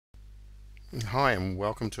Hi and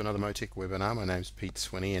welcome to another MoTeC webinar. My name is Pete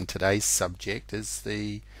Swinney and today's subject is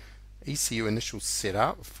the ECU Initial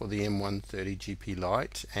setup for the M130 GP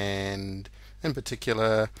Lite, and in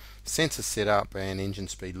particular sensor setup and engine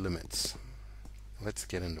speed limits. Let's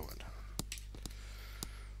get into it.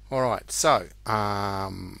 Alright, so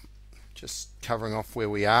just covering off where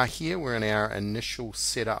we are here. We're in our initial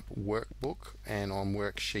setup workbook and on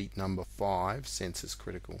worksheet number 5, sensors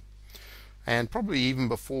critical. And probably even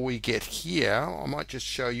before we get here, I might just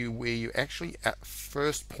show you where you actually at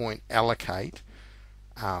first point allocate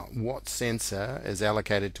what sensor is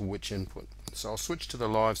allocated to which input. So I'll switch to the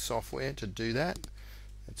live software to do that.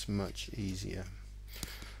 It's much easier.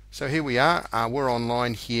 So here we are. We're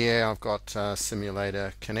online here. I've got a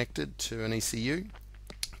simulator connected to an ECU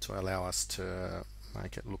to allow us to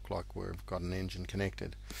make it look like we've got an engine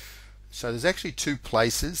connected. So there's actually two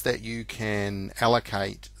places that you can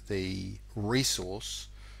allocate the resource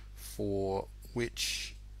for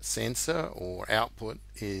which sensor or output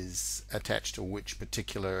is attached to which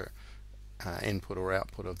particular input or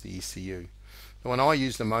output of the ECU. The one I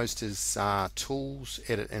use the most is Tools,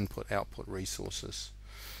 Edit Input Output Resources.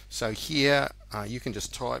 So here you can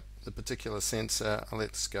just type the particular sensor.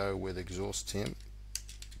 Let's go with exhaust temp.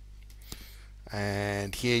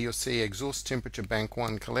 And here you'll see exhaust temperature bank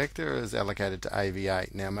 1 collector is allocated to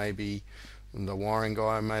AV8. Now maybe the wiring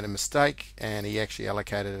guy made a mistake and he actually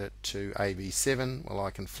allocated it to AV7. Well,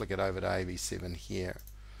 I can flick it over to AV7 here.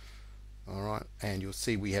 Alright, and you'll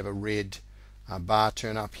see we have a red bar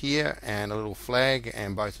turn up here and a little flag,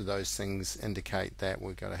 and both of those things indicate that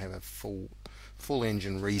we're going to have a full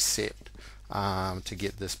engine reset to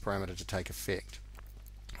get this parameter to take effect.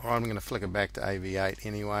 Alright, I'm going to flick it back to AV8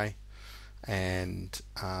 anyway, and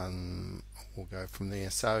we'll go from there.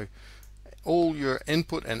 So all your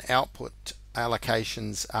input and output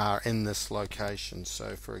allocations are in this location.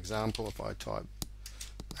 So for example, if I type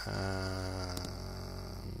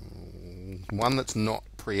one that's not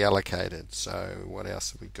pre-allocated, so what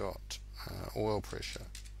else have we got? Oil pressure.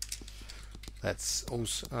 That's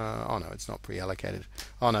also oh no, it's not pre-allocated.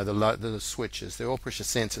 Oh no, the switches, the oil pressure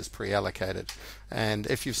sensor is pre-allocated. And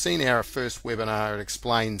if you've seen our first webinar, it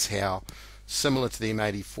explains how, similar to the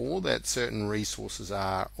M84, that certain resources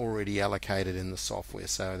are already allocated in the software,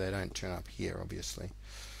 so they don't turn up here, obviously.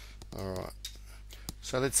 Alright,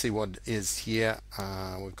 so let's see what is here.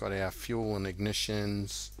 We've got our fuel and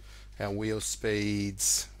ignitions, our wheel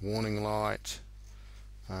speeds, warning light,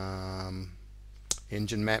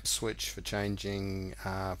 engine map switch for changing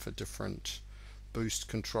for different boost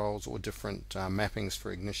controls or different mappings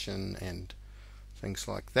for ignition and things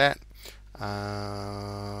like that.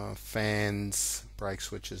 Fans, brake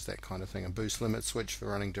switches, that kind of thing. A boost limit switch for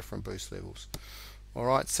running different boost levels.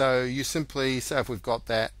 Alright, so you simply, so if we've got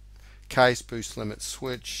that case boost limit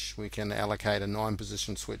switch, we can allocate a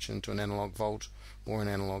 9-position switch into an analog volt or an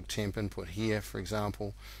analog temp input here, for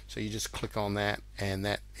example. So you just click on that, and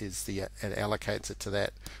that is it allocates it to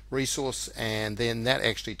that resource, and then that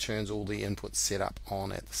actually turns all the inputs set up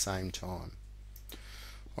on at the same time.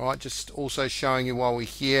 Alright, just also showing you while we're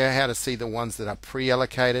here how to see the ones that are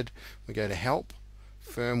pre-allocated. We go to Help,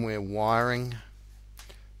 Firmware Wiring.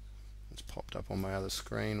 It's popped up on my other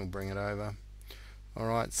screen. We'll bring it over.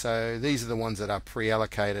 Alright, so these are the ones that are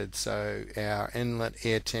pre-allocated. So our inlet,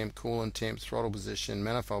 air temp, coolant temp, throttle position,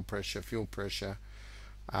 manifold pressure, fuel pressure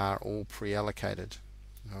are all pre-allocated.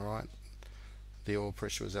 Alright, the oil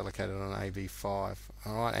pressure was allocated on AV5.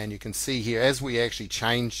 Alright, and you can see here as we actually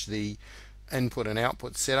change the input and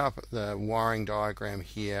output setup, the wiring diagram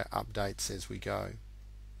here updates as we go.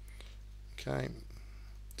 Okay,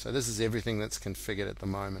 so this is everything that's configured at the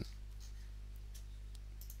moment.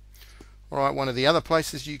 Alright, one of the other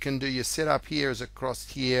places you can do your setup here is across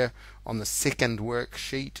here on the second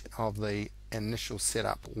worksheet of the initial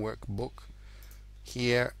setup workbook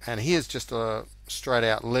here, and here's just a straight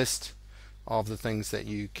out list of the things that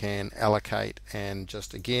you can allocate, and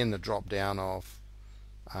just again the drop down of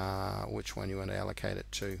which one you want to allocate it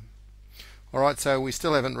to. Alright, so we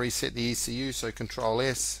still haven't reset the ECU, so Control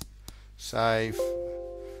S, save,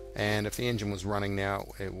 and if the engine was running now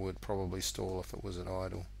it would probably stall if it was at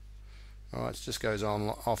idle. Alright, it just goes on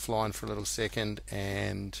offline for a little second,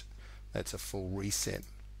 and that's a full reset.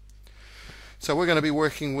 So we're going to be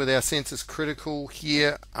working with our sensors critical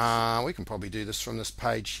here. We can probably do this from this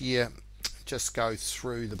page here. Just go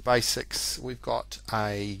through the basics. We've got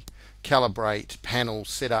a calibrate panel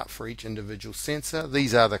set up for each individual sensor.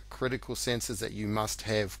 These are the critical sensors that you must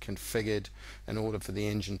have configured in order for the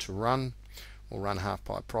engine to run or run half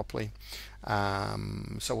pipe properly.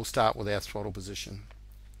 So we'll start with our throttle position.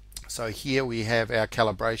 So here we have our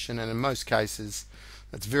calibration, and in most cases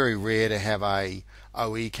It's very rare to have a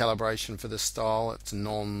OE calibration for this style. It's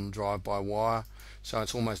non-drive-by-wire, so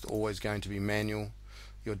it's almost always going to be manual.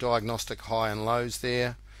 Your diagnostic high and lows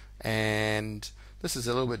there, and this is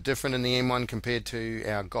a little bit different in the M1 compared to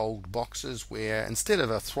our gold boxes, where instead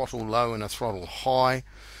of a throttle low and a throttle high,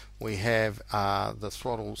 we have the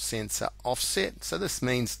throttle sensor offset. So this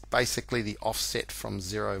means basically the offset from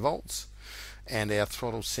 0 volts, and our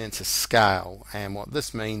throttle sensor scale. And what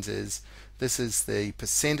this means is this is the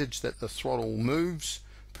percentage that the throttle moves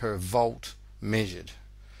per volt measured.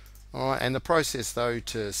 Alright, and the process though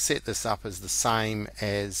to set this up is the same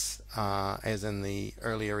as in the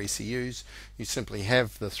earlier ECUs. You simply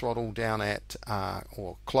have the throttle down at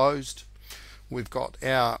or closed. We've got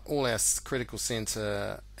all our critical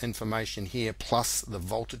sensor information here, plus the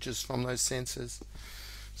voltages from those sensors.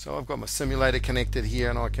 So I've got my simulator connected here,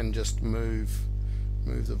 and I can just move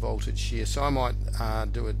the voltage here. So I might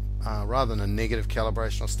do it rather than a negative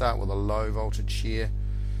calibration. I'll start with a low voltage here.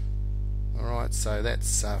 Alright, so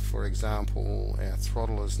that's for example, our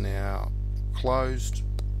throttle is now closed.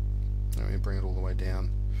 Let me bring it all the way down.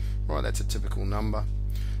 Right, that's a typical number.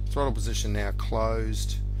 Throttle position now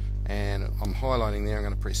closed, and I'm highlighting there. I'm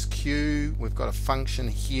going to press Q. We've got a function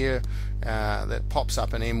here that pops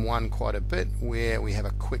up in M1 quite a bit, where we have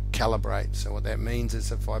a quick calibrate. So what that means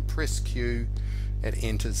is if I press Q, it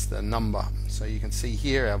enters the number. So you can see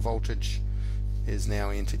here our voltage is now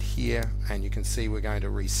entered here, and you can see we're going to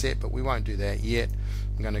reset, but we won't do that yet.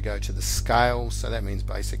 I'm going to go to the scale, so that means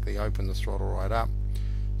basically open the throttle right up.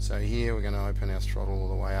 So here we're going to open our throttle all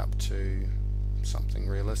the way up to something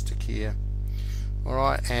realistic here.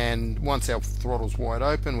 Alright, and once our throttle's wide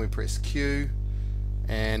open, we press Q,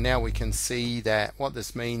 and now we can see that what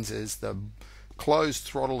this means is the closed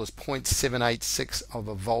throttle is 0.786 of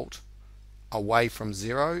a volt away from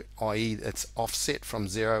 0, i.e. its offset from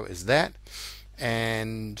 0 is that,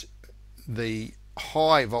 and the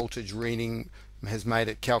high voltage reading has made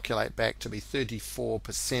it calculate back to be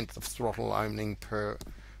 34% of throttle opening per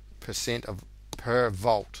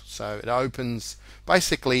volt. So it opens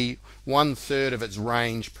basically 1/3 of its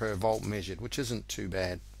range per volt measured, which isn't too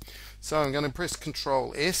bad. So I'm going to press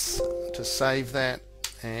Control S to save that,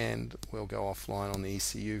 and we'll go offline on the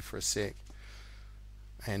ECU for a sec.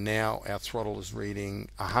 And now our throttle is reading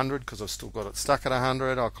 100 because I've still got it stuck at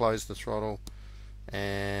 100. I'll close the throttle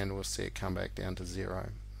and we'll see it come back down to 0.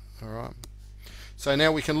 Alright. So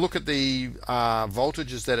now we can look at the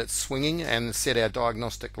voltages that it's swinging and set our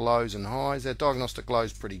diagnostic lows and highs. Our diagnostic low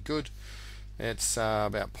is pretty good. It's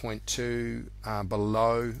about 0.2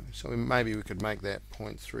 below, so maybe we could make that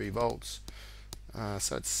 0.3 volts.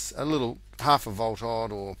 So it's a little half a volt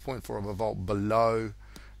odd, or 0.4 of a volt below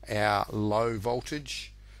our low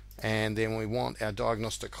voltage, and then we want our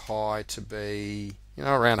diagnostic high to be, you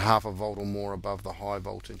know, around half a volt or more above the high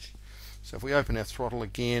voltage. So if we open our throttle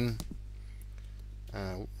again,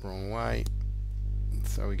 wrong way,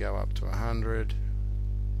 so we go up to 100,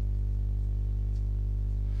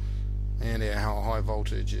 and our high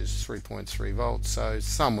voltage is 3.3 volts, so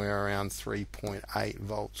somewhere around 3.8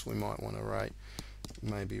 volts we might want to rate,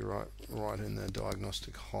 maybe right in the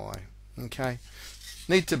diagnostic high. Okay,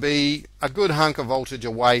 need to be a good hunk of voltage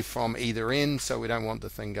away from either end, so we don't want the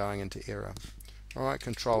thing going into error. Alright,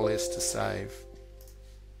 Control S to save.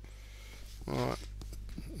 Alright,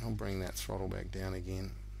 I'll bring that throttle back down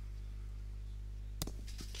again.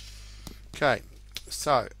 Okay,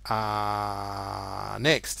 so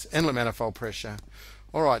next, inlet manifold pressure.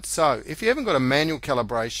 Alright, so if you haven't got a manual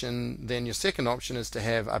calibration, then your second option is to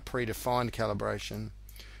have a predefined calibration.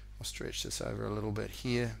 I'll stretch this over a little bit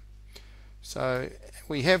here. So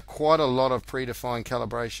we have quite a lot of predefined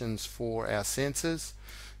calibrations for our sensors.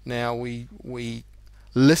 Now we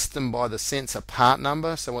list them by the sensor part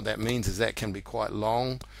number, so what that means is that can be quite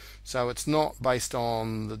long. So it's not based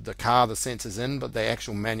on the car the sensor's in, but the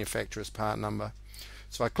actual manufacturer's part number.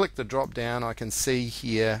 So I click the drop down, I can see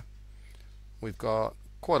here we've got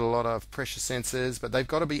quite a lot of pressure sensors, but they've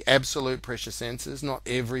got to be absolute pressure sensors, not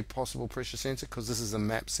every possible pressure sensor, because this is a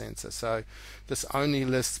map sensor. So this only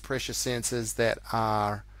lists pressure sensors that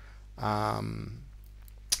are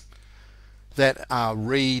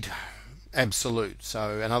read absolute.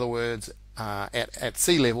 So in other words, at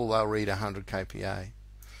sea level they'll read 100 kPa.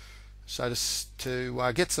 So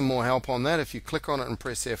to get some more help on that, if you click on it and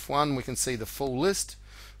press F1, we can see the full list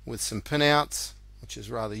with some pinouts, which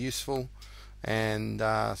is rather useful, and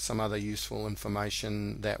some other useful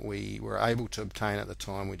information that we were able to obtain at the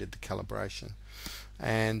time we did the calibration.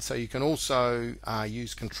 And so you can also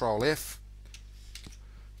use Control F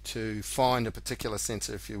to find a particular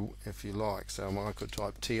sensor if you like. So I could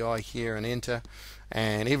type TI here and enter,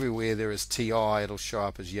 and everywhere there is TI it'll show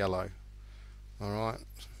up as yellow. Alright,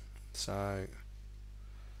 so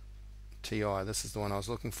TI, this is the one I was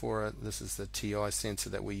looking for. This is the TI sensor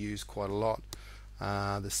that we use quite a lot.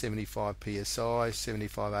 The 75 PSI,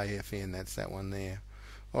 75 AFN, that's that one there.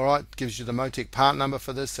 Alright, gives you the MoTeC part number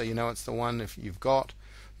for this, so you know it's the one if you've got.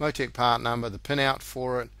 MoTeC part number, the pinout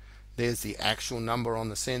for it, there's the actual number on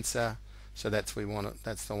the sensor, so that's we want it.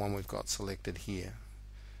 That's the one we've got selected here.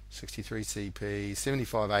 63 CP,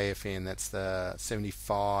 75 AFN, that's the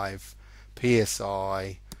 75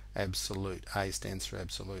 PSI absolute. A stands for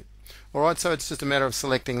absolute. Alright, so it's just a matter of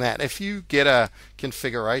selecting that. If you get a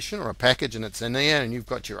configuration or a package and it's in there and you've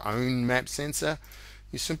got your own map sensor,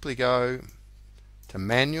 you simply go to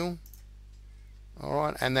manual,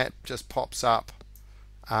 alright, and that just pops up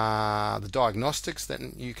the diagnostics that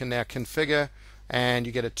you can now configure, and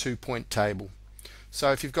you get a 2-point table.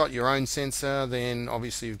 So if you've got your own sensor, then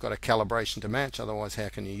obviously you've got a calibration to match, otherwise how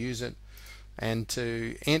can you use it? And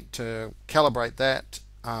to calibrate that,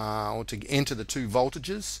 or to enter the two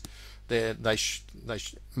voltages,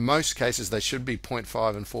 most cases they should be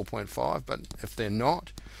 0.5 and 4.5, but if they're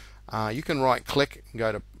not, you can right click and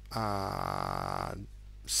go to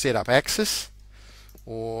set up axis,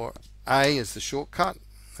 or A is the shortcut.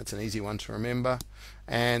 That's an easy one to remember,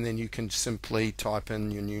 and then you can simply type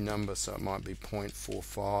in your new number, so it might be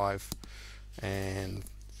 0.45 and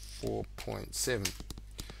 4.7.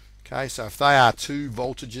 Okay, so if they are two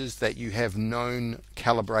voltages that you have known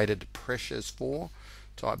calibrated pressures for,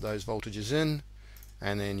 type those voltages in,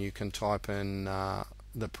 and then you can type in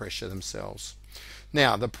the pressure themselves.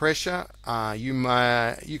 Now the pressure,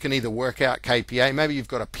 you can either work out kPa, maybe you've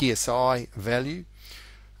got a PSI value,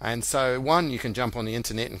 and so you can jump on the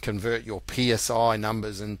internet and convert your PSI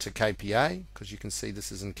numbers into kPa, because you can see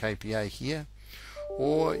this is in kPa here,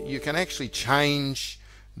 or you can actually change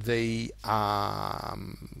the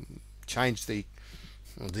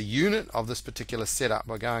unit of this particular setup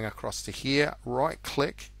by going across to here, right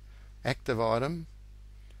click, active item.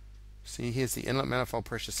 See, here's the inlet manifold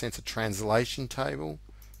pressure sensor translation table,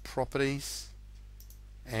 properties,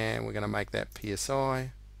 and we're going to make that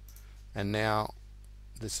PSI, and now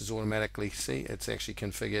this is automatically, see, it's actually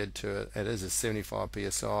configured to it is a 75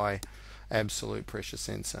 PSI absolute pressure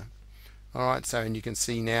sensor. Alright, so and you can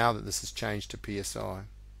see now that this has changed to PSI.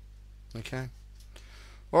 Okay.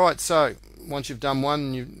 Alright, so once you've done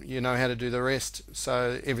one, you know how to do the rest,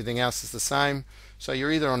 so everything else is the same. So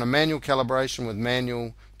you're either on a manual calibration with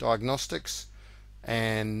manual diagnostics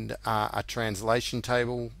and a translation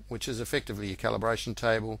table, which is effectively your calibration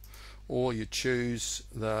table, or you choose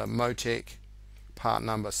the MoTeC part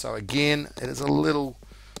number. So again, it is a little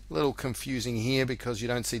confusing here because you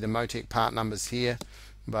don't see the MoTeC part numbers here,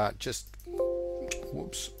 but just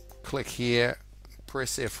click here,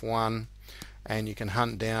 press F1, and you can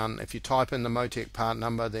hunt down. If you type in the MoTeC part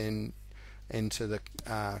number, then into the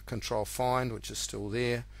control find, which is still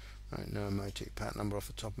there. I don't know a MoTeC part number off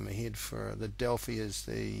the top of my head. For the Delphi is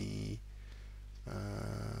the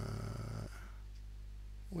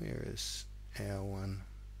where is our one?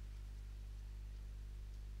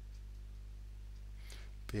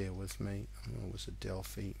 Bear with me. It was a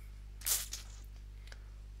Delphi.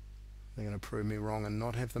 They're going to prove me wrong and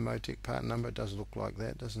not have the MoTeC part number. It does look like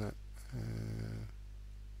that, doesn't it?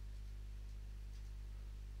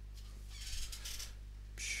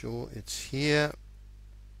 Sure, it's here.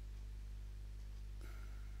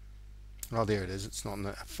 Oh, there it is. It's not in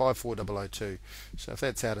the 54002. So if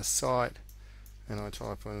that's out of sight, and I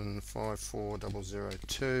type in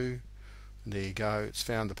 54002, there you go. It's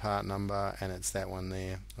found the part number, and it's that one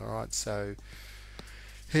there. All right, so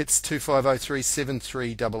it's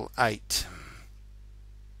 25037388.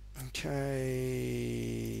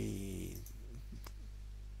 Okay,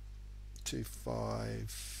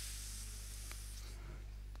 25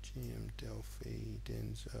 GM Delphi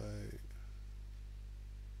Denso.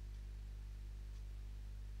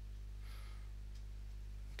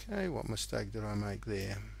 Okay, what mistake did I make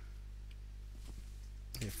there?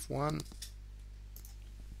 F1.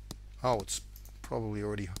 Oh, it's probably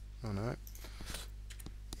already, oh no.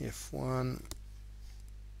 F1.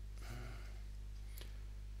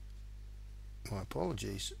 My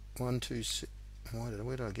apologies. 126.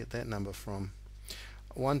 Where did I get that number from?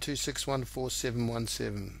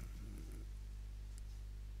 126141717.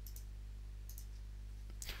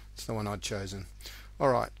 It's the one I'd chosen.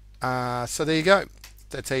 Alright, so there you go.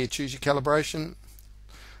 That's how you choose your calibration.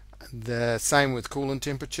 The same with coolant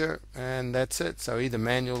temperature, and that's it. So either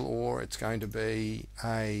manual or it's going to be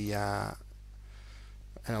a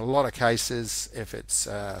In a lot of cases, if it's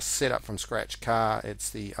set up from scratch car, it's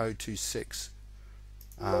the 026.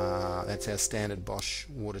 That's our standard Bosch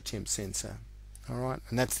water temp sensor. Alright,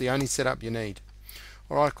 and that's the only setup you need.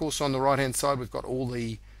 Alright, of course on the right hand side we've got all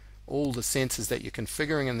the sensors that you're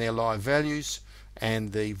configuring and their live values,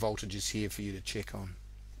 and the voltages here for you to check on.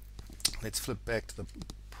 Let's flip back to the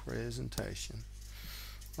presentation.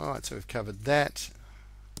 Alright, so we've covered that,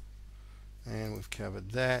 and we've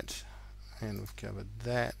covered that, and we've covered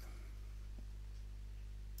that.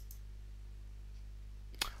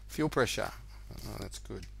 Fuel pressure. Oh, that's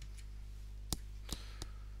good.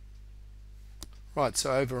 Right,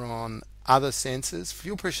 so over on other sensors,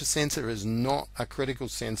 fuel pressure sensor is not a critical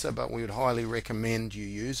sensor, but we would highly recommend you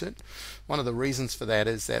use it. One of the reasons for that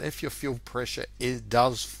is that if your fuel pressure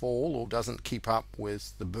does fall or doesn't keep up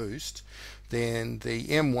with the boost, then the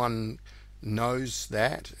M1 knows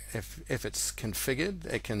that. If it's configured,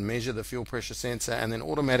 it can measure the fuel pressure sensor and then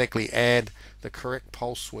automatically add the correct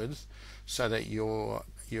pulse width so that you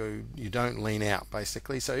don't lean out,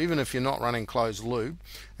 basically. So even if you're not running closed loop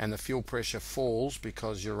and the fuel pressure falls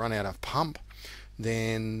because you run out of pump,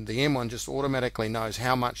 then the M1 just automatically knows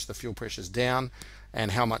how much the fuel pressure is down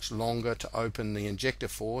and how much longer to open the injector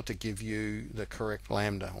for to give you the correct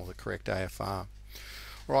lambda or the correct AFR.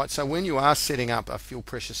 Right, so when you are setting up a fuel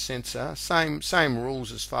pressure sensor, same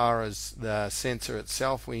rules as far as the sensor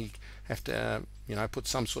itself. We have to put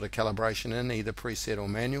some sort of calibration in, either preset or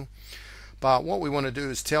manual. But what we want to do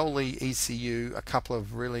is tell the ECU a couple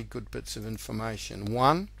of really good bits of information.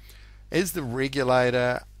 One, is the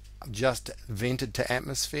regulator just vented to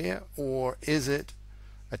atmosphere, or is it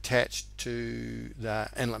attached to the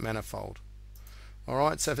inlet manifold?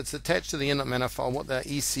 Alright, so if it's attached to the inlet manifold, what the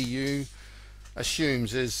ECU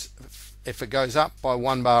assumes is if it goes up by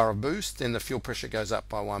 1 bar of boost, then the fuel pressure goes up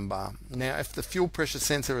by 1 bar. Now if the fuel pressure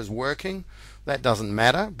sensor is working, that doesn't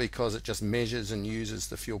matter because it just measures and uses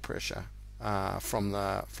the fuel pressure from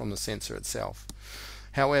the sensor itself.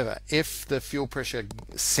 However, if the fuel pressure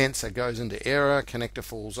sensor goes into error, connector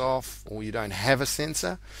falls off, or you don't have a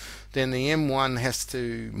sensor, then the M1 has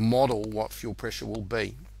to model what fuel pressure will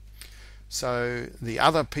be. So the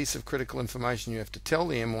other piece of critical information you have to tell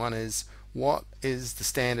the M1 is what is the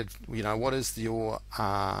standard, what is your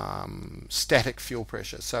static fuel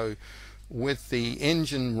pressure. So with the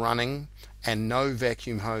engine running and no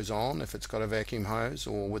vacuum hose on, if it's got a vacuum hose,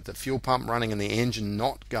 or with the fuel pump running and the engine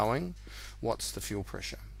not going, what's the fuel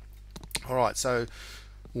pressure? Alright, so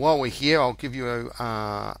while we're here, I'll give you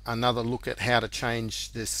another look at how to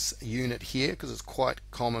change this unit here, because it's quite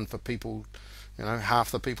common for people, half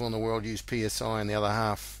the people in the world use PSI and the other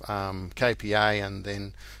half KPA, and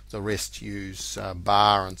then the rest use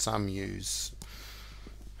bar, and some use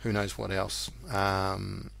who knows what else.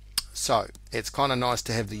 So it's kind of nice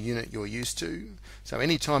to have the unit you're used to. So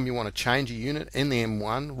anytime you want to change a unit in the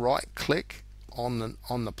M1, right click on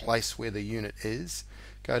the place where the unit is,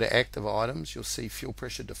 go to active items, you'll see fuel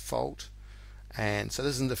pressure default, and so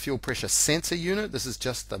this isn't the fuel pressure sensor unit, this is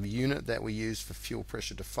just the unit that we use for fuel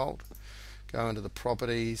pressure default. Go into the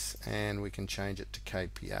properties and we can change it to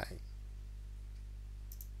KPA.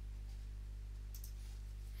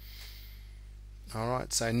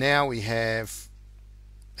 Alright, so now we have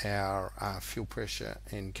our fuel pressure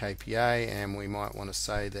in KPA, and we might want to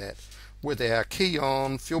say that with our key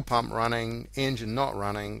on, fuel pump running, engine not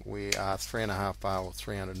running, we are 3.5 bar or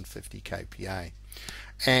 350 KPA.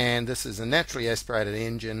 And this is a naturally aspirated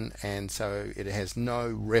engine, and so it has no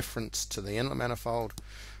reference to the inlet manifold,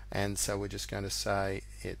 and so we're just going to say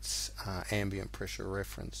it's ambient pressure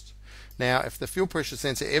referenced. Now if the fuel pressure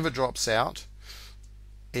sensor ever drops out,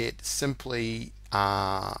 it simply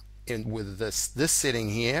with this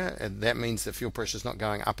setting here, that means the fuel pressure is not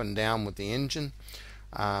going up and down with the engine,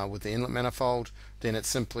 with the inlet manifold, then it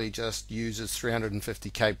simply just uses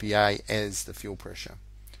 350 kPa as the fuel pressure.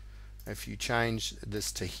 If you change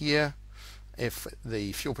this to here, if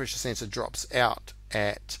the fuel pressure sensor drops out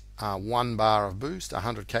at 1 bar of boost,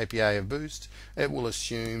 100 kPa of boost, it will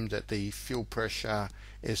assume that the fuel pressure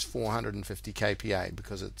is 450 kPa,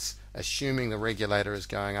 because it's assuming the regulator is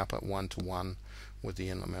going up at 1:1 with the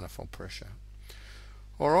inlet manifold pressure.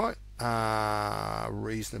 Alright,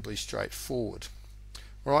 reasonably straightforward.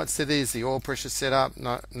 Alright, so there's the oil pressure setup,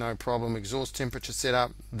 no problem. Exhaust temperature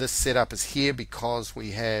setup. This setup is here because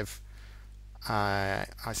we have, I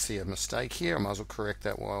see a mistake here, I might as well correct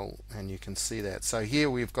that while, and you can see that. So here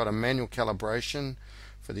we've got a manual calibration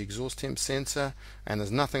for the exhaust temp sensor, and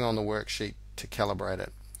there's nothing on the worksheet to calibrate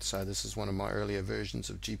it. So this is one of my earlier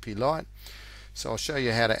versions of GP Lite. So I'll show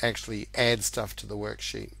you how to actually add stuff to the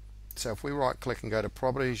worksheet. So if we right click and go to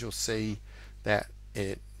properties, you'll see that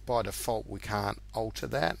it by default we can't alter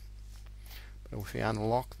that. But if we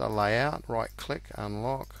unlock the layout, right click,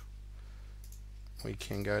 unlock, we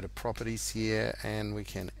can go to properties here and we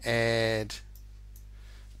can add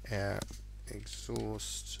our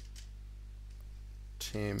exhaust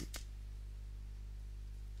temp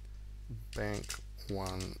bank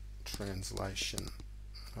 1 translation.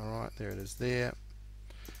 Alright, there it is there.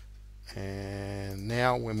 And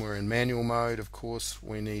now when we're in manual mode, of course,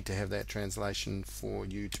 we need to have that translation for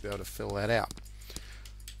you to be able to fill that out.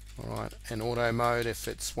 Alright, in auto mode, if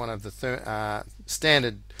it's one of the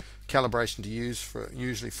standard calibration to use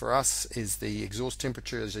usually for us is the exhaust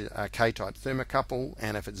temperature is a K-type thermocouple,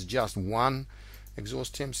 and if it's just one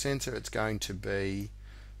exhaust temp sensor, it's going to be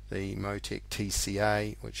the MoTeC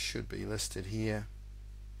TCA, which should be listed here.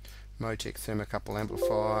 MoTeC thermocouple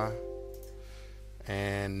amplifier.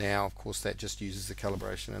 And now of course that just uses the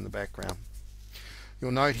calibration in the background.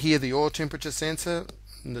 You'll note here the oil temperature sensor,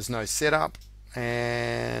 there's no setup,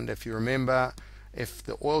 and if you remember, if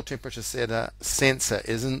the oil temperature sensor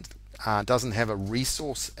doesn't have a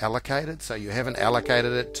resource allocated, so you haven't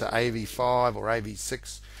allocated it to AV5 or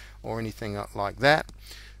AV6 or anything like that,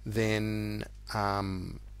 then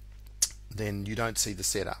you don't see the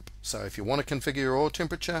setup. So if you want to configure your oil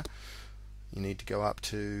temperature, you need to go up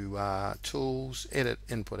to Tools, Edit,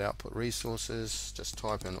 Input, Output, Resources, just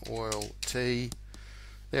type in oil T,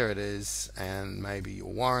 there it is, and maybe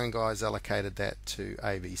your wiring guys allocated that to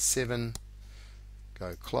AV7,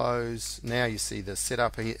 go close. Now you see the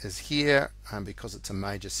setup is here, and because it's a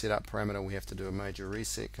major setup parameter we have to do a major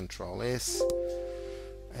reset, Control S,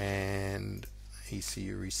 and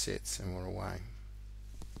ECU resets and we're away.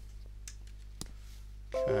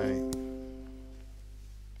 Okay.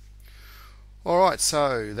 Alright,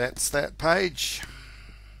 so that's that page.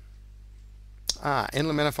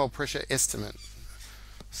 Inlet manifold pressure estimate.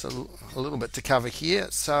 So a little bit to cover here.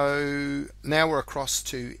 So now we're across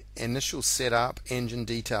to initial setup, engine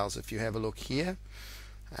details. If you have a look here,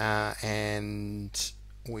 and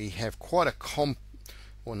we have quite a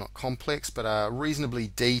not complex, but a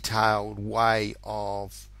reasonably detailed way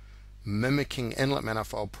of mimicking inlet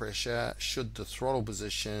manifold pressure should the throttle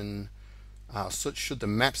position should the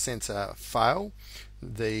map sensor fail.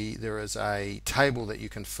 There is a table that you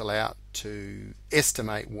can fill out to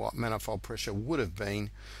estimate what manifold pressure would have been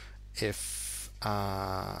if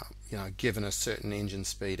given a certain engine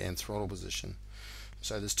speed and throttle position.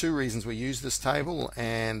 So there's two reasons we use this table,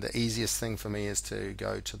 and the easiest thing for me is to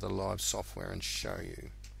go to the live software and show you.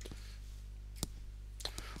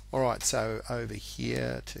 Alright, so over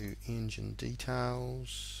here to engine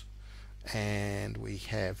details, and we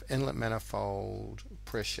have inlet manifold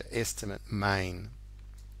pressure estimate main.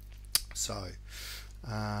 So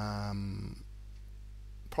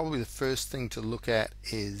probably the first thing to look at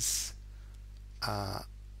is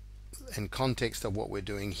in context of what we're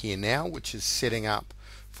doing here now, which is setting up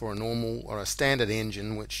for a normal or a standard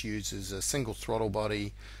engine which uses a single throttle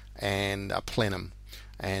body and a plenum.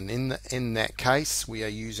 And in that case we are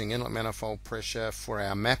using inlet manifold pressure for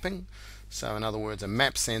our mapping. So in other words, a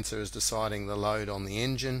map sensor is deciding the load on the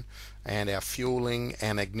engine, and our fueling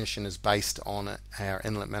and ignition is based on our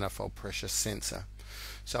inlet manifold pressure sensor.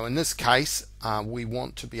 So in this case we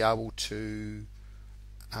want to be able to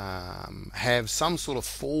have some sort of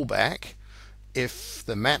fallback if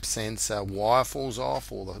the map sensor wire falls off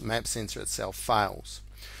or the map sensor itself fails.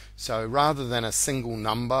 So rather than a single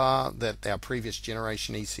number that our previous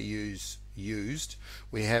generation ECUs used,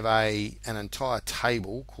 we have an entire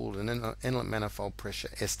table called an inlet manifold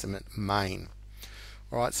pressure estimate main.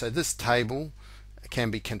 Alright, so this table can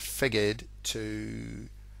be configured to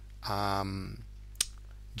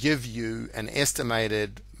give you an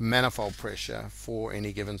estimated manifold pressure for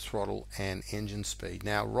any given throttle and engine speed.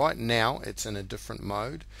 Now right now it's in a different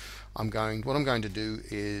mode. What I'm going to do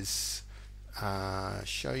is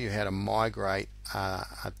show you how to migrate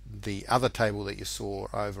the other table that you saw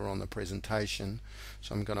over on the presentation.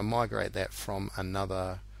 So I'm going to migrate that from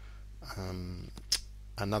another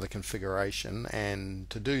configuration, and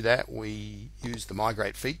to do that we use the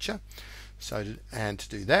migrate feature. And to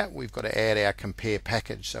do that we've got to add our compare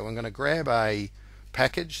package. So I'm going to grab a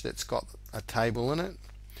package that's got a table in it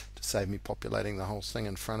to save me populating the whole thing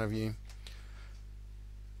in front of you.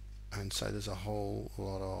 And so there's a whole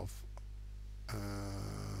lot of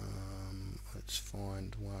let's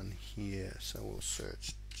find one here. So we'll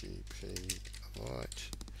search GP Lite.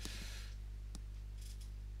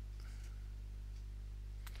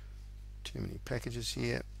 Too many packages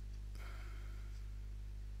here.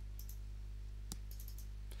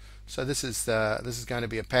 So this is going to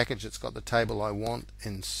be a package that's got the table I want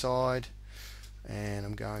inside. and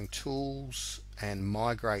I'm going Tools and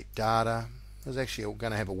Migrate Data. There's actually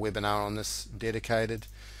going to have a webinar on this dedicated,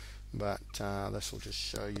 but this will just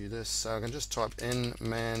show you this. So I can just type in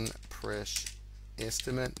man press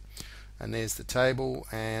estimate, and there's the table,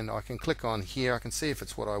 and I can click on here. I can see if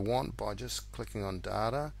it's what I want by just clicking on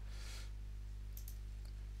data,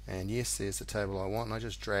 and yes, there's the table I want, and I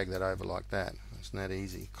just drag that over like that. Isn't that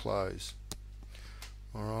easy? Close.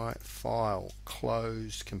 Alright, File,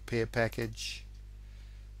 Closed, Compare Package.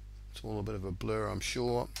 It's all a bit of a blur, I'm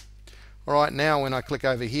sure. Alright, now when I click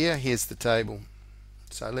over here, here's the table.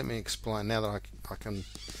 So let me explain now that I can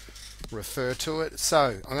refer to it.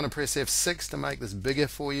 So I'm going to press F6 to make this bigger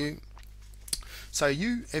for you. So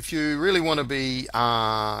if you really want to be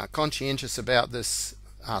conscientious about this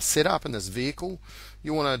setup in this vehicle,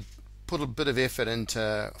 you want to put a bit of effort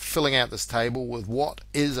into filling out this table with what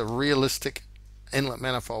is a realistic inlet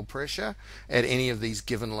manifold pressure at any of these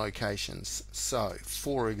given locations. So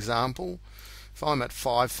for example, if I'm at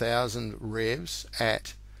 5,000 revs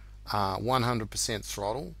at 100%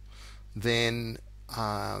 throttle, then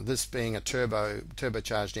this being a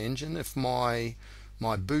turbocharged engine, if my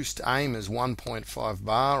boost aim is 1.5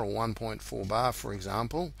 bar or 1.4 bar, for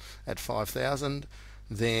example, at 5,000,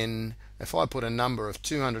 then if I put a number of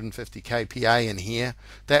 250 kPa in here,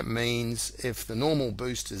 that means if the normal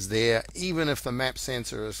boost is there, even if the map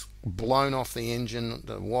sensor is blown off the engine,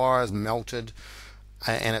 the wire is melted,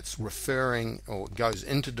 and it's referring, or it goes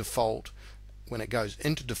into default, when it goes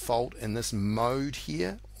into default in this mode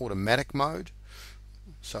here, automatic mode,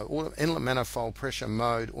 so inlet manifold pressure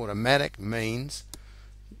mode automatic means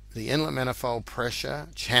the inlet manifold pressure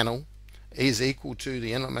channel is equal to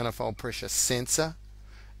the inlet manifold pressure sensor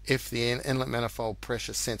if the inlet manifold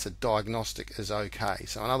pressure sensor diagnostic is okay.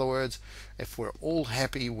 So in other words, if we're all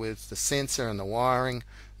happy with the sensor and the wiring,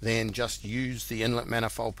 then just use the inlet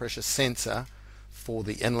manifold pressure sensor for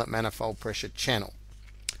the inlet manifold pressure channel.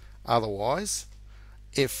 Otherwise,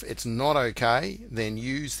 if it's not okay, then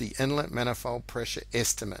use the inlet manifold pressure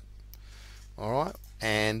estimate. Alright,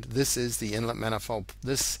 and this is the inlet manifold.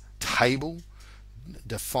 This table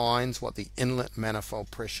defines what the inlet manifold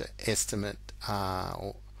pressure estimate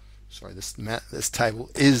this table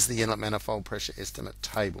is the inlet manifold pressure estimate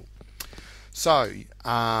table. So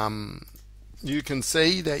you can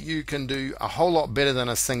see that you can do a whole lot better than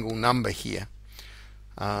a single number here,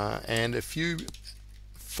 and if you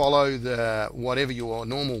follow whatever your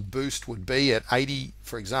normal boost would be at 80,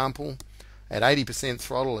 for example, at 80%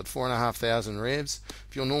 throttle at 4,500 revs,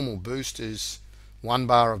 if your normal boost is 1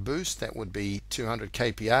 bar of boost, that would be 200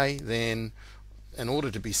 kPa, then in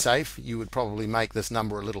order to be safe, you would probably make this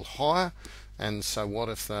number a little higher. And so what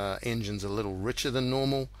if the engine's a little richer than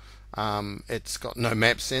normal? It's got no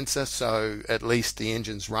map sensor, so at least the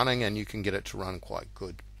engine's running and you can get it to run quite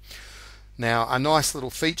good. Now, a nice little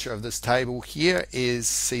feature of this table here is,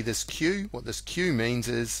 see this Q? What this Q means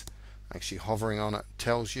is, actually hovering on it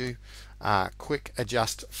tells you, quick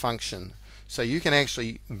adjust function. So you can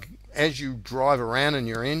actually, as you drive around in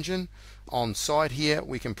your engine, on site here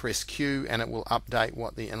we can press Q and it will update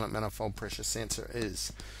what the inlet manifold pressure sensor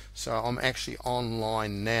is. So I'm actually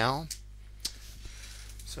online now.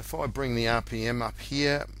 So if I bring the RPM up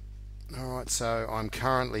here, alright, so I'm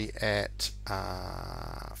currently at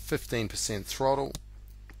 15% throttle.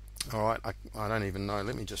 Alright, I don't even know,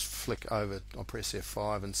 let me just flick over, I'll press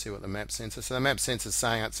F5 and see what the map sensor, so the map sensor is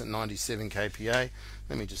saying it's at 97 kPa.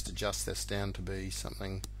 Let me just adjust this down to be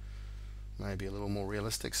something maybe a little more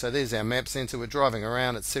realistic. So there's our map sensor. We're driving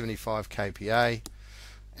around at 75 kPa,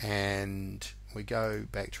 and we go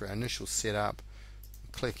back to our initial setup,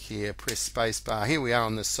 click here, press spacebar. Here we are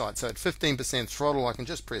on this site. So at 15% throttle, I can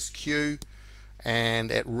just press Q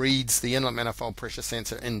and it reads the inlet manifold pressure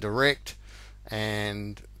sensor in direct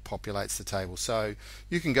and populates the table. So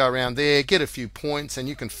you can go around there, get a few points, and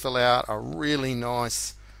you can fill out a really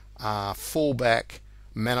nice fallback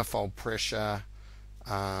manifold pressure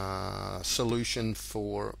solution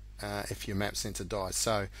for if your map sensor dies.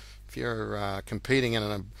 So if you're competing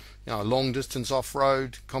in a long distance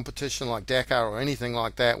off-road competition like Dakar or anything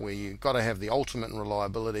like that, where you've got to have the ultimate in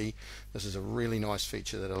reliability, this is a really nice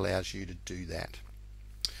feature that allows you to do that.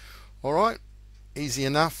 Alright, easy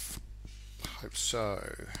enough? Hope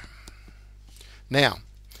so. Now,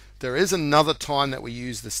 there is another time that we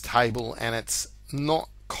use this table, and it's not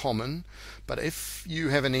common, but if you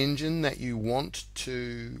have an engine that you want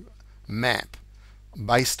to map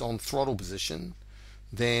based on throttle position,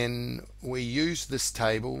 then we use this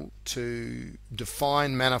table to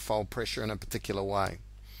define manifold pressure in a particular way.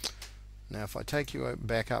 Now if I take you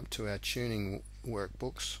back up to our tuning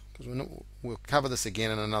workbooks, because we'll cover this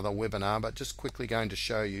again in another webinar, but just quickly going to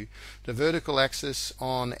show you the vertical axis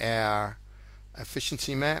on our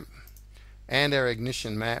efficiency map and our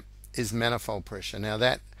ignition map is manifold pressure. Now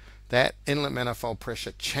that inlet manifold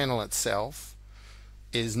pressure channel itself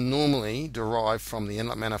is normally derived from the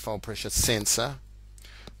inlet manifold pressure sensor.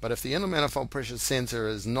 But if the inlet manifold pressure sensor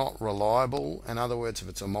is not reliable, in other words, if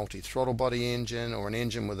it's a multi-throttle body engine or an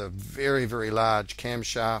engine with a very, very large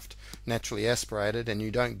camshaft, naturally aspirated, and you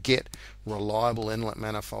don't get reliable inlet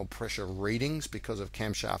manifold pressure readings because of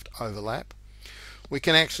camshaft overlap, we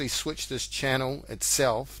can actually switch this channel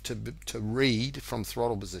itself to read from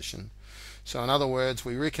throttle position. So in other words,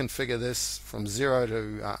 we reconfigure this from 0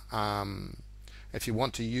 to if you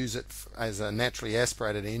want to use it as a naturally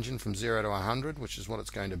aspirated engine, from 0 to 100, which is what it's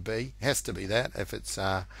going to be. It has to be that if it's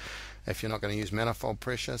if you're not going to use manifold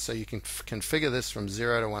pressure. So you can configure this from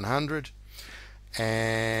 0 to 100,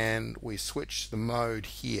 and we switch the mode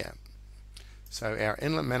here. So our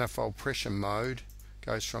inlet manifold pressure mode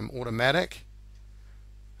goes from automatic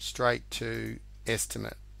straight to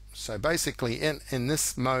estimate. So basically in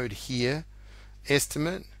this mode here,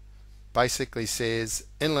 estimate basically says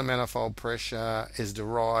inlet manifold pressure is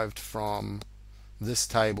derived from this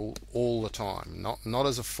table all the time, not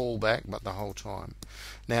as a fallback, but the whole time.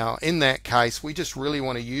 Now in that case, we just really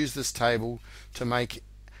want to use this table to make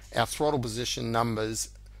our throttle position numbers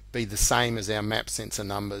be the same as our map sensor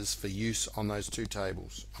numbers for use on those two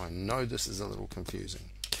tables. I know this is a little confusing.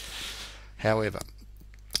 However,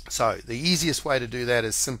 so the easiest way to do that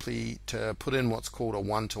is simply to put in what's called a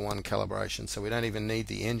one-to-one calibration. So we don't even need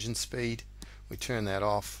the engine speed. We turn that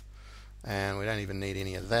off, and we don't even need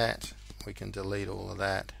any of that. We can delete all of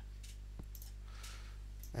that,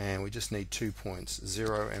 and we just need 2 points,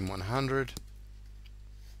 0 and 100.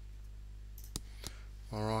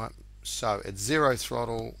 Alright, so it's 0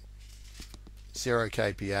 throttle, 0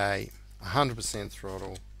 kPa, 100%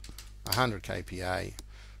 throttle, 100 kPa.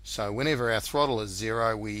 So whenever our throttle is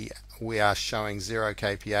 0, we are showing 0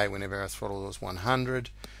 kPa. Whenever our throttle is 100,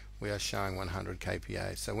 we are showing 100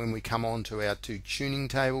 kPa. So when we come on to our two tuning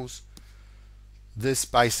tables, this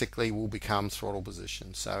basically will become throttle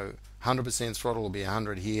position. So 100% throttle will be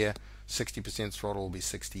 100 here, 60% throttle will be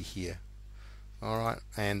 60 here. Alright,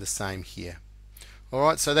 and the same here.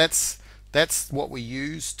 Alright, so that's what we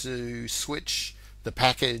use to switch the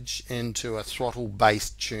package into a throttle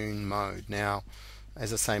based tune mode. Now,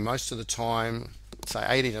 as I say, most of the time, say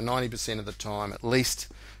 80 to 90% of the time at least,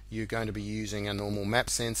 you're going to be using a normal map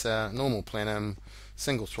sensor, normal plenum,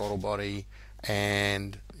 single throttle body,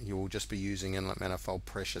 and you will just be using inlet manifold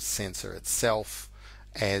pressure sensor itself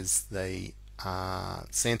as the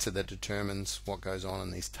sensor that determines what goes on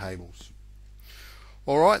in these tables.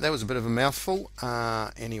 Alright, that was a bit of a mouthful.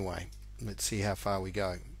 Anyway, let's see how far we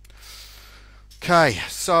go. Okay,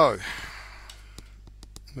 so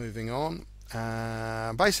moving on.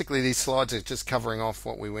 Basically these slides are just covering off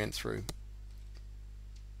what we went through.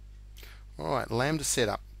 Alright, lambda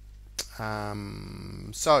setup.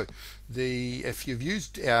 So if you've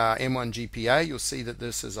used our M1 GPA, you'll see that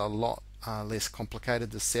this is a lot less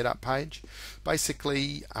complicated, the setup page.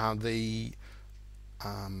 Basically the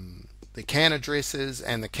CAN addresses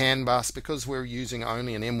and the CAN bus, because we're using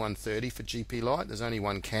only an M130 for GP Lite, there's only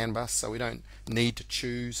one CAN bus, so we don't need to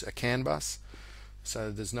choose a CAN bus.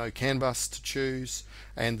 So there's no CAN bus to choose,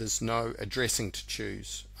 and there's no addressing to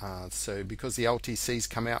choose. So because the LTCs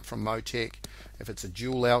come out from MoTeC, if it's a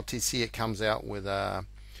dual LTC, it comes out with a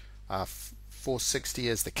 460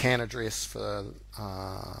 as the CAN address for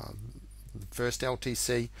the first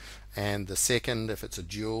LTC, and the second, if it's a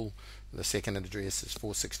dual, the second address is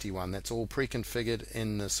 461. That's all pre-configured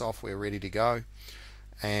in the software, ready to go.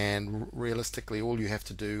 And realistically, all you have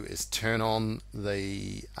to do is turn on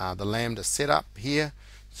the lambda setup here.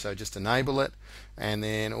 So just enable it, and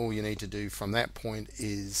then all you need to do from that point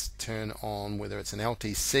is turn on whether it's an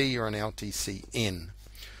LTC or an LTC-N.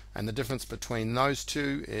 And the difference between those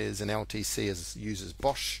two is an LTC uses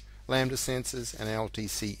Bosch lambda sensors, and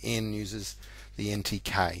LTC-N uses the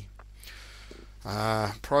NTK.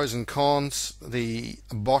 Pros and cons: the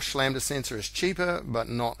Bosch lambda sensor is cheaper but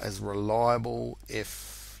not as reliable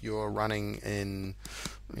if you're running in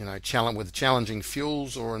with challenging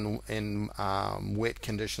fuels, or in wet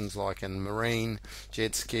conditions like in marine,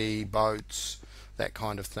 jet ski, boats, that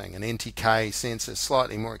kind of thing. An NTK sensor is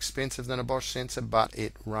slightly more expensive than a Bosch sensor, but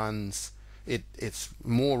it's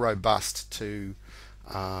more robust to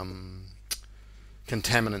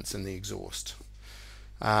contaminants in the exhaust.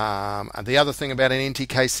 The other thing about an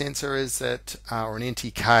NTK sensor is that, or an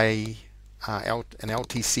NTK an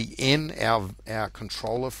LTCN, our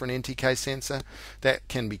controller for an NTK sensor, that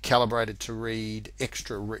can be calibrated to read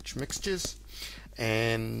extra rich mixtures,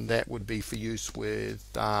 and that would be for use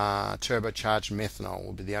with turbocharged methanol.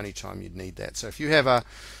 Would be the only time you'd need that. So if you have a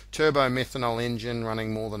turbo methanol engine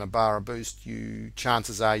running more than a bar of boost,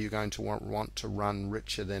 chances are you're going to want to run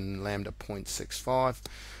richer than lambda 0.65,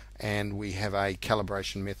 and we have a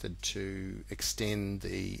calibration method to extend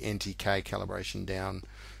the NTK calibration down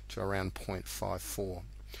to around 0.54.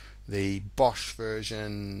 The Bosch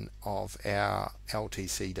version of our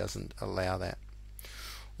LTC doesn't allow that.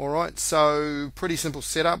 Alright, so pretty simple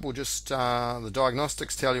setup. We'll just, the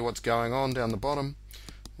diagnostics tell you what's going on down the bottom.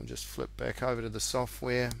 We'll just flip back over to the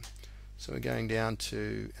software. So we're going down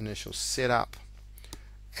to initial setup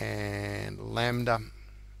and lambda,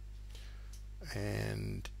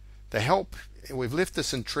 and the help, we've left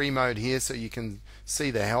this in tree mode here so you can see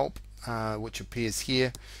the help which appears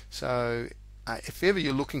here. So if ever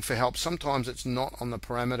you're looking for help, sometimes it's not on the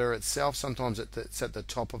parameter itself, sometimes it's at the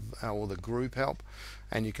top of or the group help,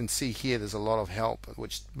 and you can see here there's a lot of help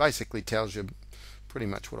which basically tells you pretty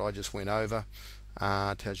much what I just went over.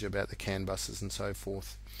 Tells you about the CAN buses and so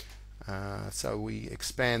forth. So we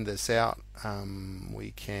expand this out.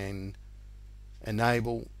 We can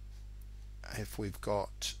enable if we've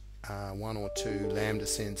got one or two lambda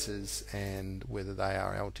sensors and whether they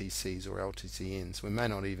are LTCs or LTCNs. We may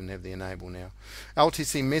not even have the enable now.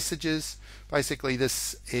 LTC messages, basically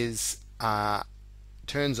this is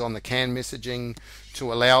turns on the CAN messaging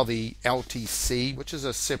to allow the LTC, which is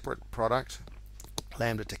a separate product,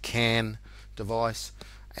 lambda to CAN device,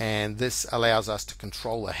 and this allows us to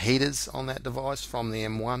control the headers on that device from the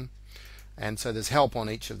M1. And so there's help on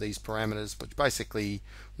each of these parameters, but basically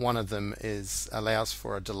one of them allows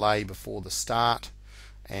for a delay before the start,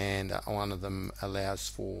 and one of them allows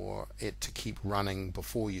for it to keep running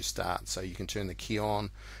before you start. So you can turn the key on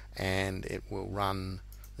and it will run,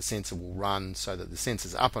 the sensor will run so that the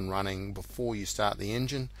sensor's up and running before you start the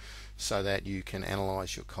engine, so that you can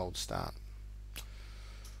analyze your cold start.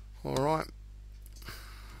 Alright.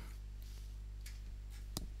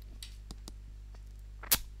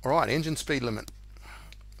 Alright, engine speed limit.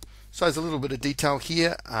 So there's a little bit of detail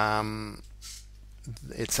here.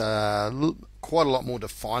 It's quite a lot more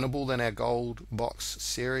definable than our Gold Box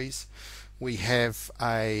series. We have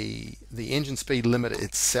the engine speed limit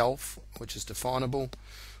itself, which is definable.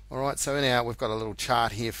 Alright, so we've got a little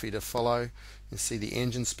chart here for you to follow. You see the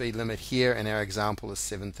engine speed limit here, and our example is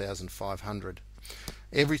 7,500.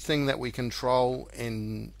 Everything that we control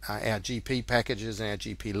in our GP packages and our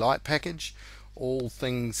GP Lite package, all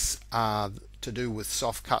things to do with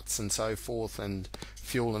soft cuts and so forth, and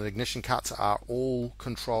fuel and ignition cuts, are all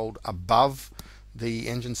controlled above the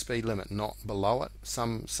engine speed limit, not below it.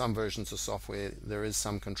 Some versions of software there is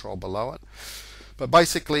some control below it, but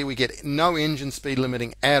basically we get no engine speed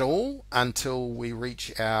limiting at all until we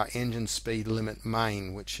reach our engine speed limit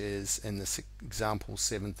main, which is in this example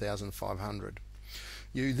 7,500.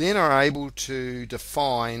 You then are able to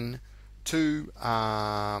define two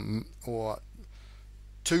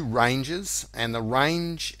ranges, and the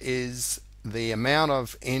range is the amount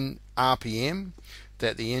of RPM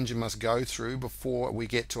that the engine must go through before we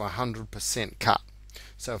get to 100% cut.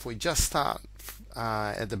 So if we just start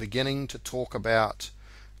at the beginning to talk about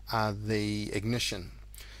the ignition,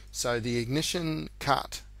 so the ignition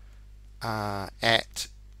cut at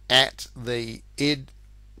the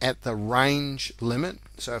range limit,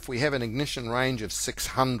 so if we have an ignition range of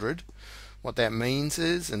 600, what that means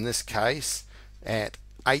is, in this case, at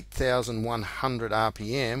 8,100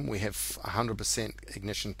 RPM we have 100%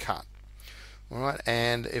 ignition cut. Alright,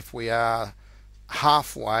 and if we are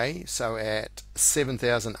halfway, so at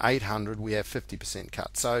 7,800, we have 50%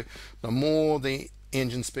 cut. So the more the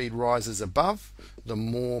engine speed rises above, the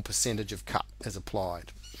more percentage of cut is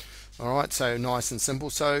applied. Alright, so nice and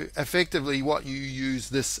simple. So effectively what you use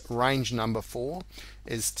this range number for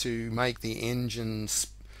is to make the engine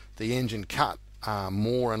cut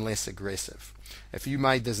more and less aggressive. If you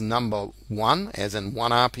made this number 1, as in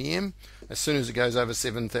 1 RPM, as soon as it goes over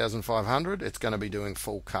 7,500, it's going to be doing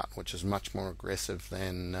full cut, which is much more aggressive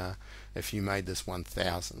than if you made this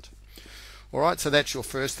 1,000. Alright, so that's your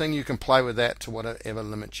first thing. You can play with that to whatever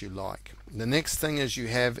limit you like. The next thing is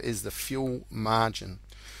the fuel margin.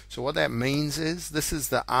 So what that means is, this is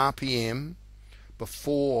the RPM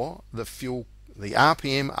before the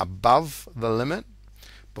RPM above the limit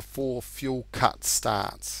before fuel cut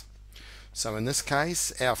starts. So in this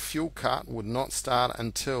case, our fuel cut would not start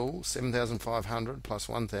until 7,500 plus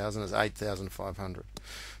 1,000 is 8,500.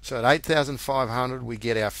 So at 8,500 we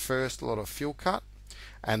get our first lot of fuel cut,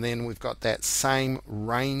 And then we've got that same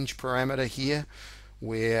range parameter here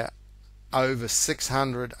where over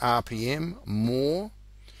 600 RPM more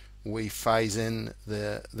we phase in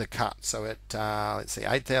the cut. So at let's see,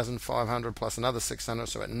 8,500 plus another 600,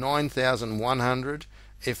 so at 9,100,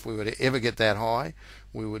 if we were to ever get that high,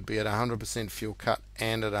 we would be at 100% fuel cut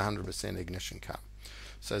and at 100% ignition cut.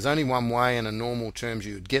 So there's only one way in a normal terms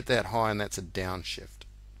you would get that high, and that's a downshift.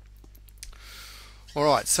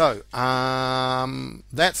 Alright, so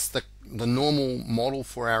that's the normal model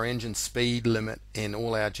for our engine speed limit in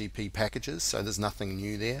all our GP packages, so there's nothing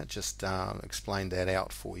new there, just explained that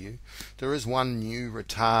out for you. There is one new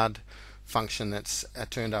retard function that's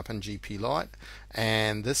turned up in GP Lite,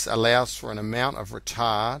 and this allows for an amount of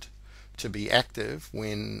retard to be active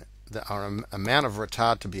when amount of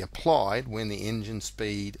retard to be applied when the engine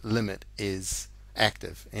speed limit is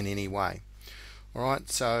active in any way. Alright,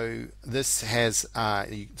 so this has,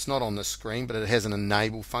 it's not on the screen, but it has an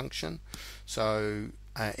enable function. So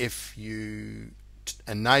if you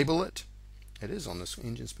enable it, it is on this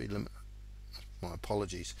engine speed limit. My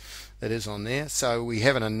apologies, it is on there. So we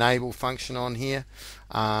have an enable function on here.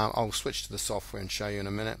 I'll switch to the software and show you in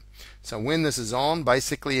a minute. So when this is on,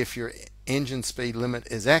 basically if your engine speed limit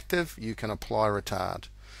is active, you can apply retard.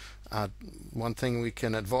 One thing we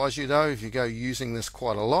can advise you though, if you go using this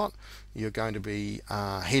quite a lot, you're going to be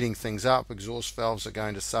heating things up, exhaust valves are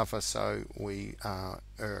going to suffer, so we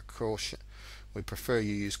prefer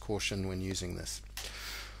you use caution when using this.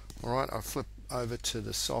 Alright, I'll flip over to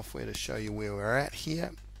the software to show you where we're at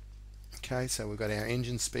here. Okay, so we've got our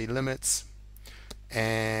engine speed limits,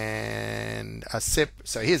 and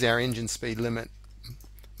so here's our engine speed limit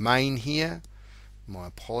main here. My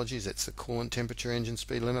apologies, it's the coolant temperature engine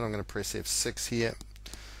speed limit. I'm going to press F6 here.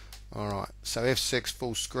 Alright, so F6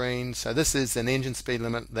 full screen. So this is an engine speed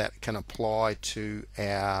limit that can apply to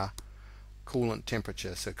our coolant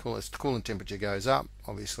temperature. So as the coolant temperature goes up,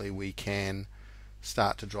 obviously we can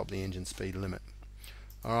start to drop the engine speed limit.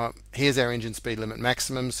 Alright, here's our engine speed limit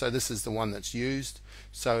maximum. So this is the one that's used.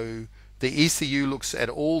 So the ECU looks at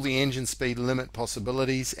all the engine speed limit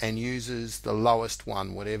possibilities and uses the lowest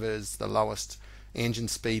one, whatever is the lowest engine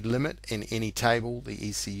speed limit in any table the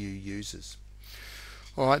ECU uses.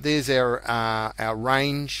 Alright, there's our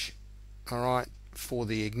range, alright, for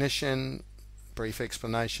the ignition, brief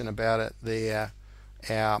explanation about it there,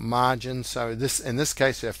 our margin. So in this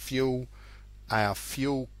case our fuel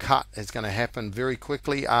cut is going to happen very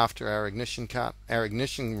quickly after our ignition cut. Our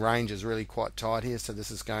ignition range is really quite tight here, so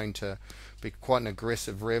this is going to be quite an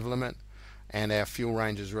aggressive rev limit, and our fuel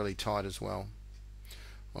range is really tight as well.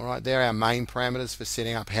 Alright, there are our main parameters for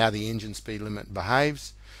setting up how the engine speed limit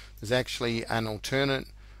behaves. There's actually an alternate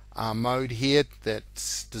mode here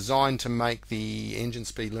that's designed to make the engine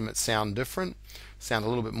speed limit sound different, sound a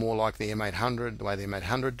little bit more like the M800, the way the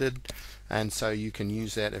M800 did, and so you can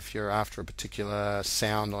use that if you're after a particular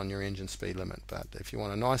sound on your engine speed limit. But if you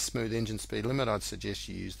want a nice smooth engine speed limit, I'd suggest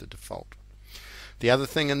you use the default. The other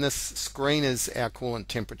thing in this screen is our coolant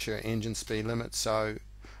temperature engine speed limit. So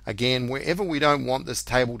again, wherever we don't want this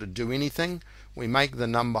table to do anything, we make the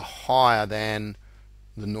number higher than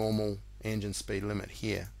the normal engine speed limit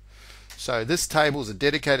here. So this table is a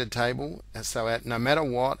dedicated table, so at no matter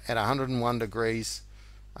what, at 101 degrees,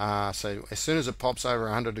 so as soon as it pops over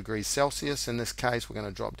 100 degrees Celsius, in this case we're going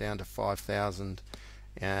to drop down to 5,000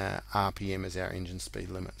 RPM as our engine speed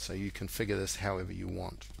limit. So you configure this however you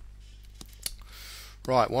want.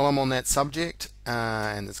 Right, while I'm on that subject,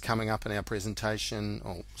 and it's coming up in our presentation,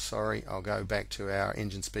 I'll go back to our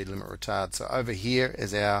engine speed limit retard. So over here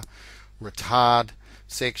is our retard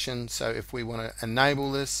section. So if we want to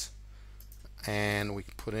enable this, and we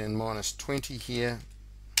can put in -20 here,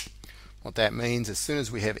 what that means, as soon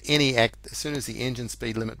as we have as soon as the engine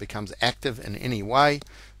speed limit becomes active in any way,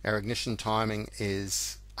 our ignition timing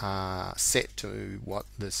is set to what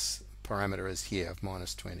this parameter is here of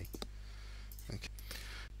 -20. Okay.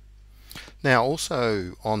 Now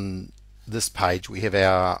also on this page we have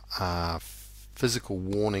our physical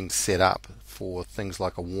warning set up for things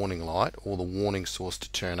like a warning light or the warning source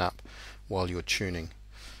to turn up while you're tuning.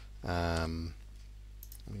 Let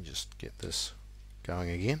me just get this going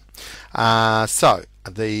again. So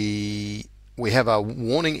we have a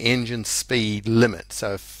warning engine speed limit.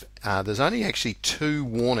 So if, there's only actually 2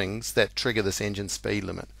 warnings that trigger this engine speed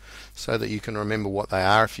limit, so that you can remember what they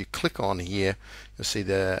are. If you click on here, you'll see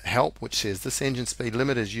the help which says this engine speed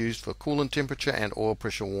limit is used for coolant temperature and oil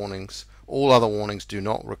pressure warnings. All other warnings do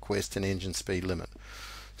not request an engine speed limit.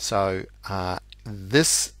 So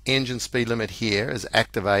this engine speed limit here is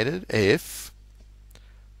activated if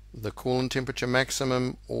the coolant temperature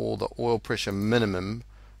maximum or the oil pressure minimum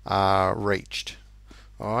are reached.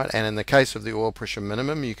 Alright, and in the case of the oil pressure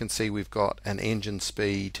minimum, you can see we've got an engine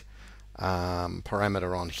speed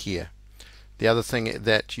parameter on here. The other thing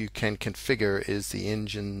that you can configure is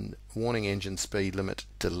the warning engine speed limit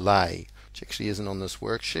delay, which actually isn't on this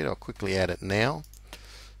worksheet. I'll quickly add it now.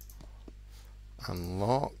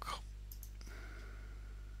 Unlock,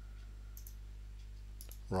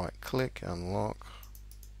 right click, unlock,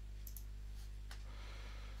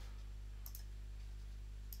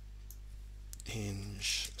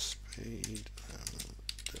 engine speed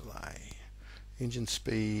delay, engine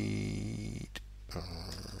speed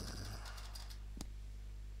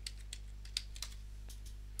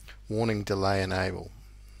warning delay enable.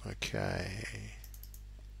 Okay.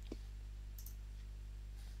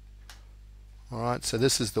 Alright, so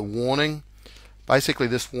this is the warning. Basically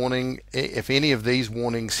this warning, if any of these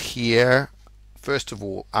warnings here, first of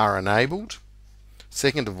all, are enabled,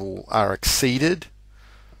 second of all, are exceeded,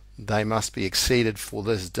 they must be exceeded for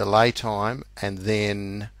this delay time, and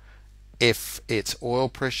then if it's oil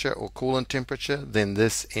pressure or coolant temperature, then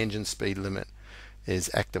this engine speed limit is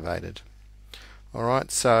activated.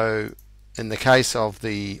 Alright, so in the case of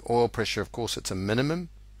the oil pressure, of course, it's a minimum.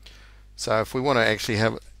 So if we want to actually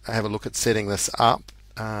have a look at setting this up,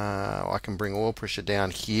 I can bring oil pressure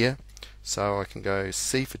down here. So I can go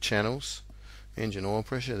C for channels, engine oil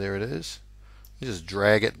pressure, there it is. You just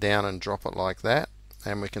drag it down and drop it like that,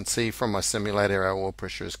 and we can see from my simulator our oil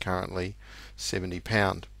pressure is currently 70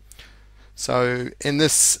 pound. So in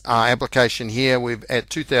this application here, we've at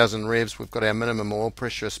 2000 revs, we've got our minimum oil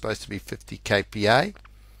pressure is supposed to be 50 kPa.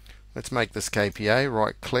 Let's make this kPa.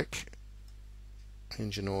 Right click,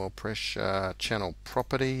 engine oil pressure, channel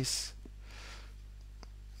properties,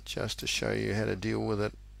 just to show you how to deal with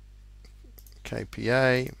it.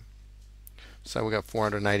 kPa. So we've got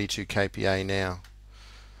 482 kPa now.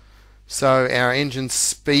 So our engine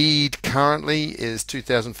speed currently is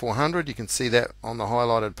 2,400. You can see that on the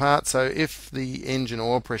highlighted part. So if the engine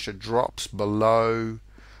oil pressure drops below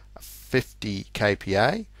 50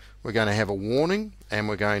 kPa, we're going to have a warning, and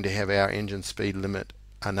we're going to have our engine speed limit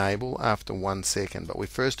enable after 1 second. But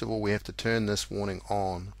first of all, we have to turn this warning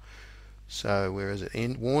on. So where is it?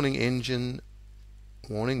 Warning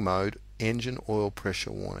mode, engine oil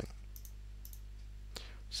pressure warning.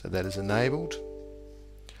 So that is enabled.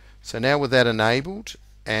 So now with that enabled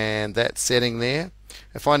and that setting there,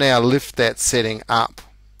 if I now lift that setting up,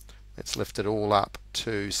 let's lift it all up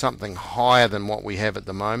to something higher than what we have at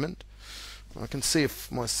the moment. I can see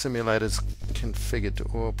if my simulator's configured to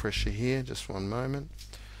oil pressure here. Just one moment.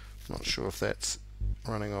 Not sure if that's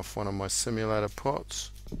running off one of my simulator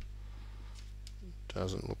pots.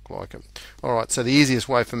 Doesn't look like it. Alright, so the easiest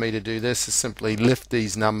way for me to do this is simply lift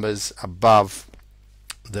these numbers above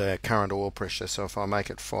the current oil pressure. So if I make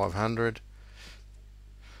it 500,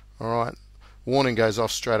 alright, warning goes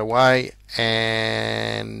off straight away,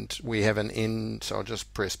 and we have an end. So I'll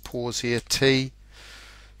just press pause here, T.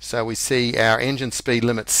 So we see our engine speed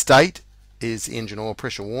limit state is engine oil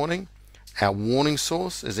pressure warning. Our warning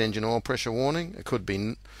source is engine oil pressure warning. It could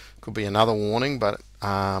be another warning, but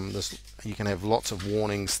you can have lots of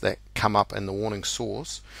warnings that come up in the warning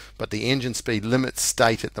source. But the engine speed limit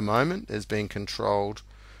state at the moment is being controlled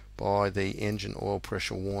by the engine oil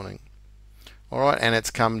pressure warning. Alright, and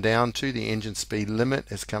it's come down to, the engine speed limit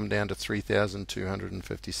has come down to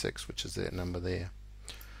 3,256, which is that number there.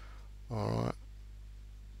 Alright.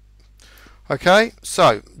 Okay,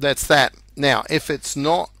 so that's that. Now, if it's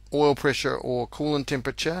not oil pressure or coolant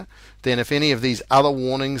temperature, then if any of these other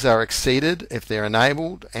warnings are exceeded, if they're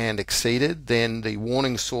enabled and exceeded, then the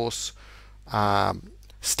warning source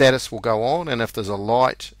status will go on, and if there's a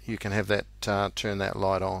light, you can have that turn that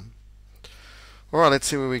light on. Alright, let's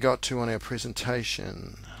see where we got to on our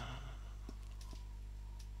presentation.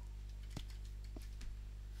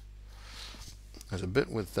 There's a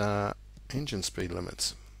bit with engine speed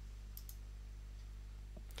limits.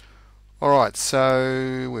 Alright,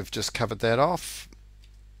 so we've just covered that off,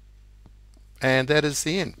 and that is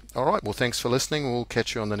the end. Alright, well, thanks for listening. We'll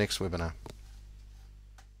catch you on the next webinar.